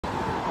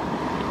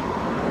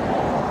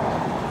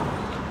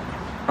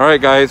Alright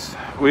guys,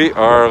 we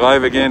are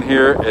live again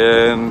here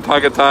in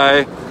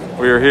Tagaytay.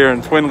 We are here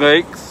in Twin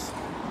Lakes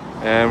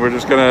and we're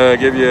just gonna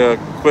give you a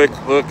quick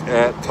look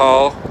at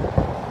Taal.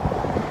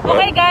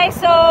 Okay guys,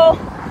 so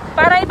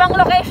para ibang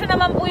location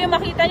naman po yung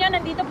makita nyo,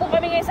 nandito po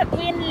kami ngayon sa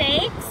Twin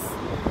Lakes.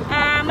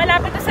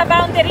 Malapit na sa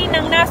boundary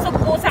ng Nasug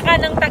po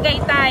saka ng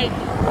Tagaytay.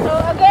 So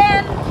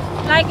again,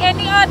 like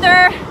any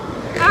other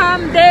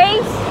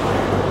days,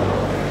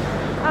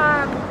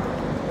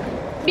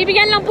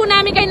 bibigyan lang po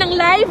namin kayo ng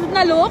live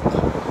na look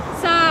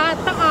sa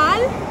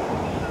Taal.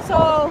 So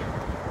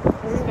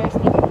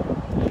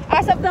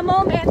as of the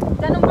moment,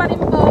 ganun pa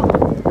rin po.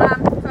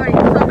 Sorry,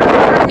 sobrang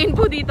hangin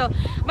po dito.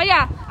 But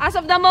yeah, as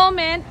of the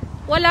moment,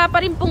 wala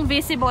pa rin pong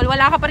visible.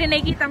 Wala ka pa rin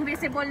nakikitang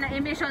visible na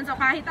emissions o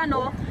kahit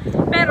ano.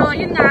 Pero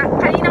yun nga,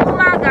 kaninang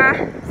umaga,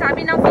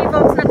 sabi ng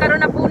Phivolcs,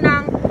 nagkaroon na po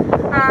ng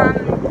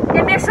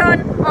emission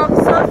of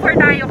sulfur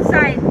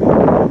dioxide.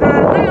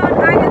 Ngayon,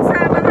 ayon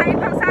sa mga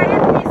ibang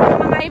scientists o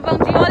mga ibang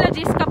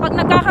geologists, kapag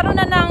nagkakaroon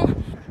na ng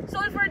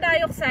sulfur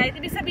dioxide,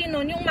 ibig sabihin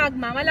nun, yung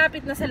magma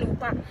malapit na sa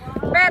lupa.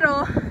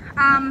 Pero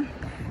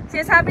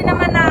sinasabi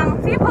naman ng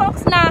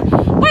Phivolcs na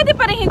pwede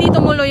pa rin hindi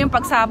tumuloy yung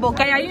pagsabog.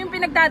 Kaya yung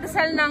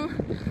pinagdadasal ng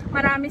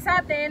marami sa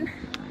atin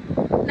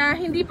na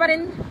hindi pa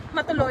rin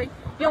matuloy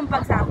yung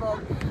pagsabog.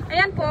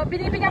 Ayan po,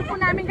 binibigyan po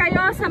namin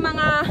kayo sa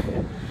mga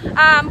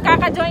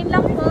kaka-join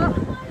lang po.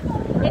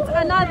 It's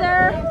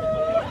another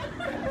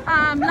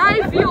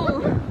live view.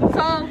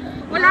 So,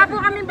 wala po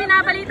kaming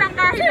binabalitang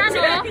kahit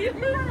ano.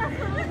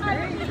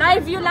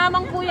 Live view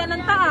lamang po yan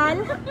ng Taal.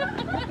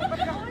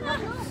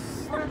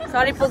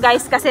 Sorry po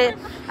guys kasi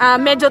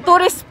medyo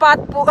tourist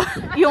spot po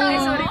yung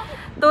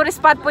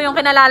tourist spot po yung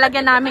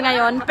kinalalagyan namin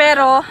ngayon.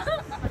 Pero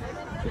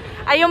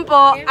ayun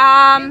po,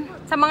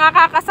 sa mga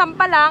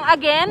kakasampa lang,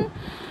 again,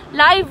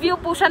 live view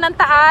po siya ng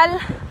Taal.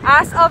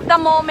 As of the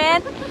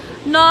moment,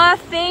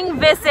 nothing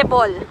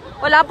visible.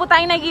 Wala po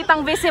tayong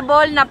nakikitang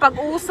visible na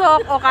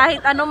pag-usok o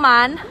kahit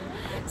anuman.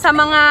 Sa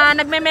mga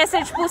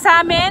nagme-message po sa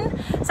amin,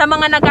 sa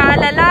mga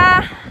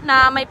nag-aalala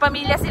na may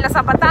pamilya sila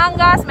sa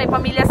Batangas, may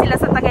pamilya sila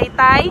sa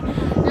Tagaytay,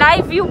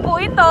 live view po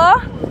ito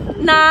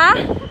na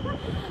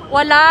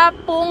wala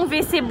pong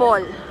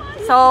visible.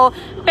 So,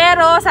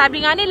 pero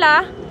sabi nga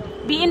nila,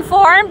 be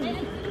informed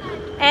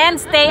and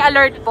stay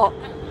alert po.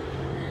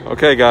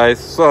 Okay guys,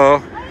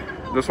 so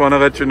just want to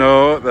let you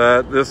know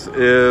that this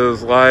is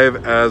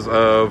live as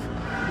of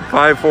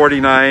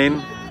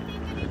 5:49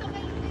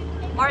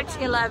 March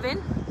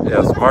 11.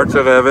 Yes, March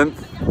 11th.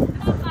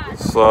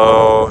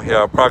 So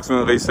yeah,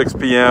 approximately 6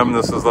 p.m.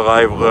 This is the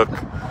live look.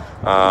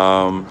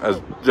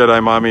 As Jedi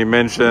Mommy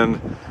mentioned,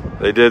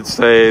 they did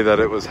say that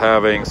it was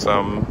having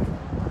some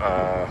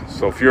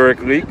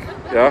sulphuric leak.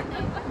 Yeah.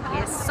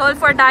 Yes,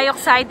 sulfur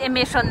dioxide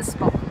emissions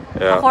po,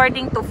 yeah,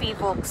 according to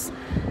Phivolcs.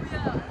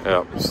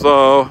 Yeah,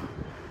 so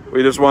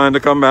we just wanted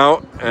to come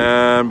out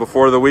and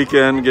before the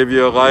weekend give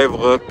you a live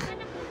look.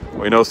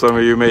 We know some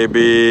of you may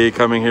be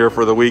coming here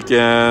for the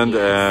weekend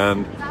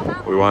and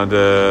we wanted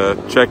to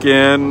check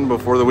in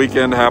before the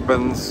weekend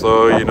happens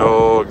so you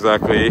know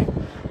exactly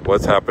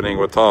what's happening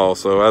with Taal.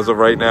 So as of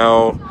right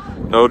now,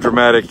 no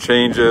dramatic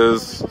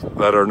changes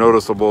that are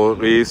noticeable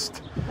at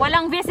least.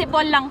 Walang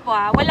visible lang po,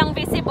 walang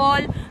visible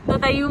to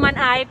the human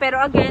eye,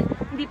 pero again,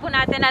 hindi po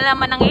natin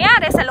alam ang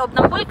nangyayari sa loob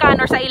ng bulkan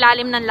or sa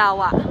ilalim ng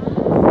lawa.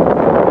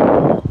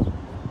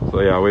 So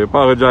yeah, we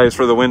apologize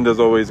for the wind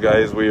as always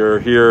guys. We are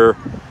here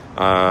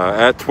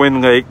at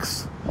Twin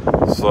Lakes,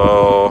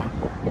 so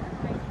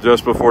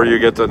just before you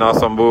get to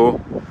Nasambu,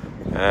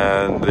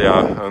 and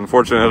yeah,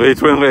 unfortunately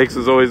Twin Lakes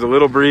is always a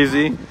little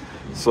breezy,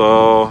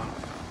 so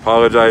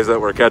apologize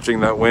that we're catching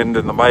that wind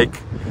in the mic,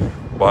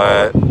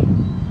 but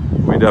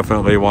we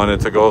definitely wanted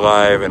to go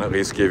live and at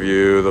least give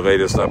you the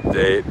latest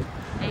update.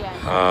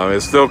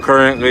 It's still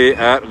currently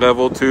at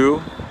level 2,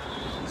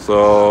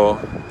 so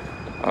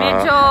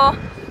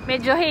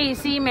medyo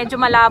hazy, medyo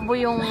malabo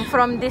yung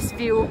from this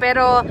view,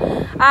 pero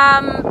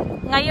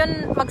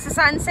ngayon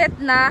magsa-sunset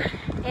na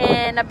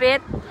in a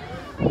bit.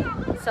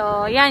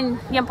 So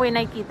yan po yung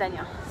nakikita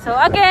nyo. So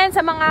again,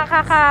 sa mga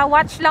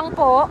kaka-watch lang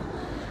po,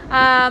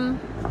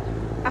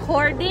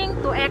 according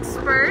to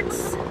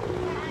experts,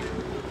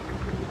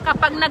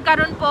 kapag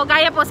nagkaroon po,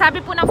 gaya po,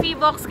 sabi po ng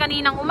Phivolcs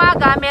kaninang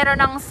umaga, meron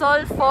ng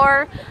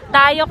sulfur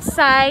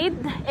dioxide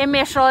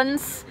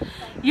emissions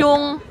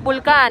yung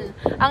bulkan.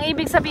 Ang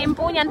ibig sabihin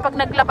po niyan, pag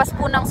naglabas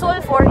po ng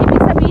sulfur,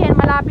 ibig sabihin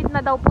malapit na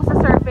daw po sa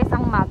surface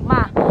ang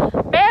magma.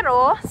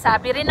 Pero,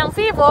 sabi rin ng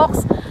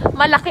Phivolcs,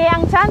 malaki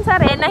ang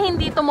tsansa rin na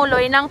hindi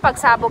tumuloy ng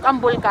pagsabog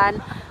ang bulkan.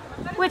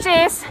 Which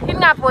is,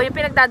 yun nga po, yung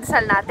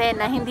pinagdadasal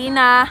natin na hindi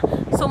na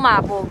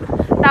sumabog.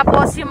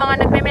 Tapos, yung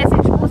mga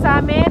nagme-message po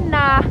sa amin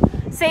na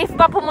safe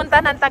ba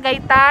pumunta ng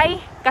Tagaytay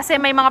kasi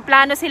may mga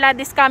plano sila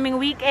this coming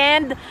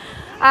weekend.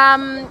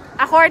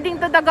 According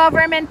to the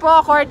government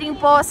po, according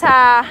po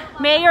sa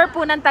mayor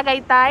po ng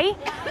Tagaytay,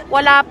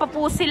 wala pa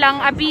po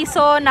silang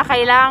abiso na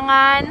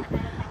kailangan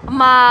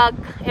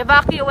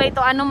mag-evacuate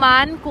o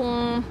anuman.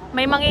 Kung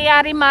may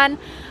mangyayari man,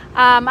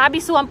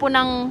 abisuhan po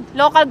ng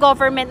local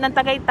government ng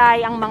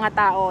Tagaytay ang mga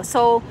tao.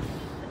 So,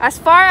 As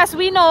far as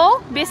we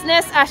know,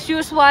 business as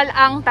usual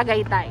ang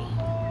Tagaytay.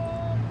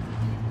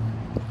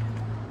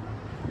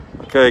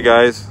 Okay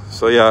guys,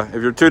 so yeah, if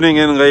you're tuning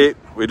in late,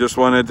 we just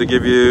wanted to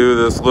give you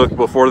this look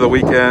before the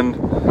weekend.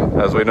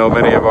 As we know,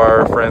 many of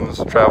our friends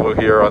travel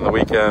here on the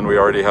weekend. We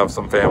already have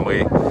some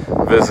family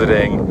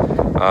visiting.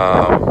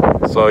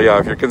 So yeah,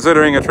 if you're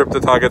considering a trip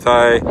to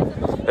Tagaytay,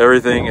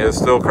 everything is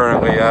still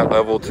currently at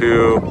level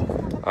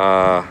 2.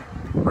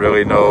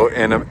 Really no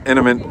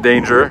imminent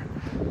danger,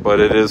 but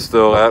it is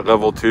still at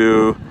level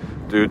 2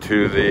 due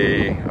to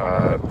the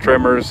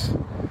tremors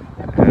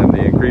and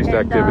the increased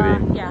activity.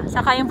 Yeah,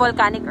 saka yung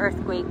volcanic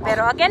earthquake.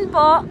 Pero again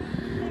po,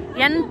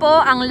 yan po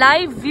ang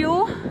live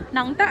view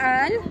ng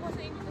Taal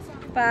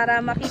para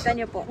makita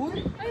nyo po.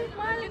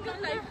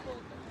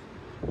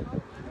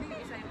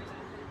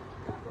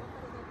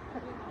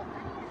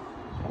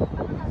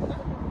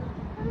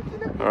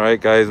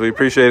 Alright guys, we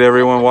appreciate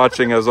everyone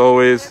watching as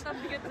always.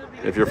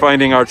 If you're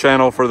finding our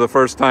channel for the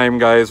first time,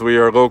 guys, we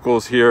are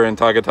locals here in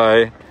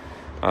Tagaytay.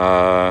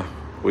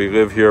 We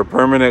live here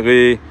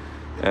permanently,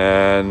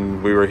 and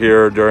we were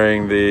here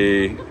during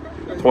the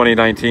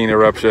 2019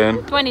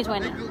 eruption.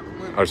 2020.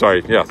 Oh,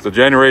 sorry, yeah, the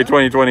January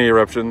 2020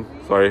 eruption.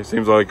 Sorry,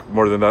 seems like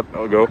more than that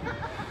ago.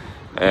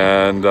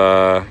 And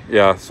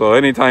yeah, so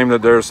anytime that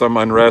there's some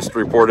unrest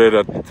reported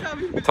at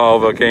Taal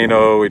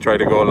Volcano, we try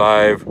to go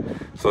live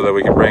so that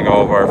we can bring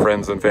all of our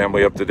friends and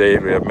family up to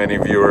date. We have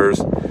many viewers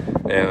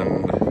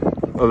in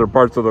other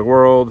parts of the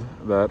world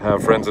that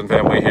have friends and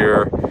family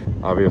here,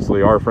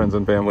 obviously our friends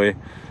and family.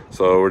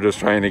 So we're just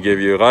trying to give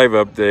you a live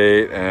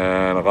update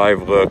and a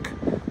live look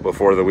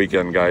before the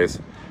weekend, guys.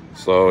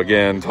 So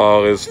again,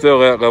 Taal is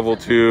still at level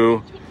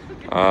 2.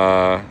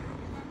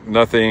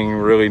 Nothing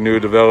really new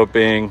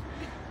developing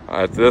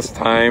at this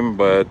time,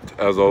 but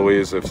as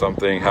always, if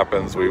something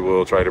happens, we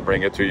will try to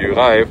bring it to you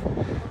live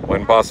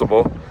when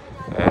possible.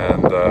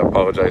 And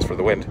apologize for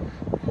the wind.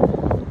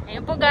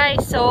 Ayun po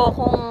guys, so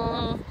kung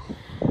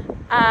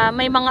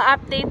may mga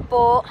update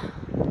po,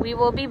 we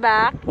will be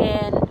back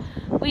and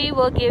we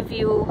will give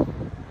you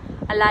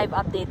a live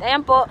update.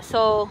 Ayan po,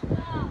 so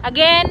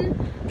again,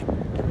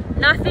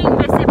 nothing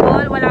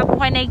visible, wala po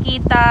kayo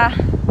nakikita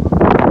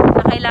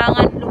na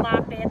kailangan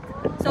lumapit.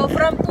 So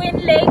from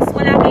Twin Lakes,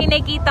 wala kayo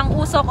nakikitang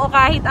usok o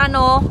kahit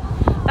ano.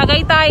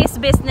 Tagaytay is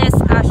business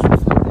as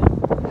usual.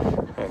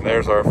 And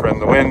there's our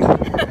friend the wind.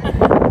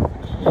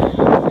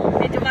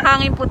 Medyo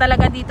mahangin po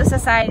talaga dito sa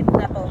side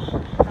na to.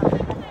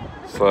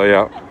 So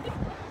yeah,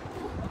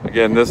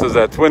 again, this is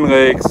at Twin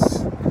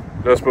Lakes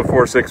just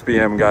before 6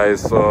 p.m. guys.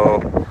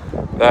 So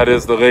that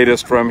is the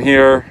latest from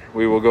here.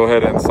 We will go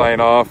ahead and sign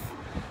off.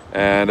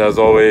 And as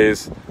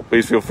always,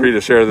 please feel free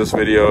to share this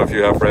video if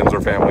you have friends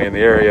or family in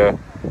the area,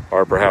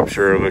 or perhaps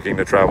you're looking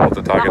to travel to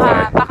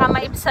Tagaytay. Baka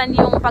maibsan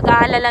yung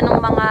pag-aalala ng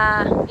mga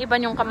iba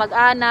nyong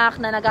kamag-anak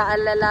na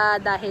nag-aalala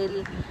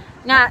dahil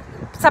nga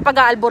sa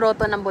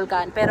pag-aalboroto ng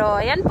bulkan.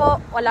 Pero ayan po,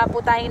 wala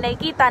po tayong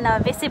nakikita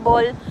na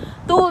visible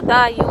to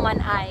the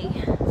human eye.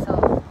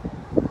 So,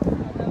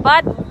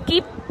 but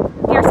keep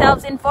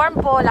yourselves informed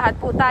po, lahat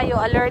po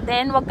tayo alert,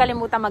 and huwag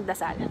kalimutan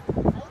magdasal.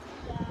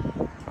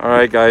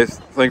 Alright guys,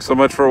 thanks so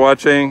much for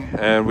watching,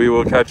 and we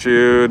will catch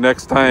you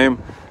next time.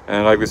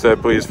 And like we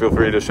said, please feel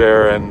free to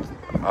share and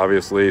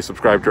obviously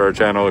subscribe to our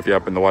channel if you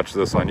happen to watch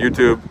this on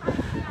YouTube.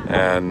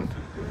 And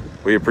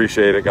we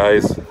appreciate it,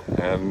 guys.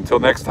 And until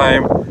next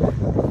time,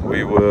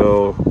 we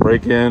will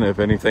break in if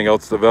anything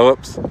else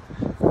develops.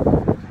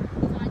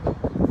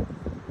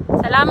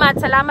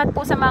 Salamat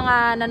po sa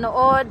mga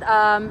nanood.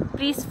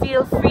 Please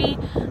feel free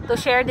to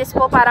share this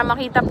po para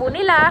makita po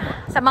nila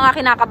sa mga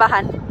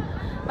kinakabahan.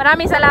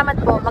 Maraming salamat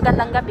po.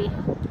 Magandang gabi.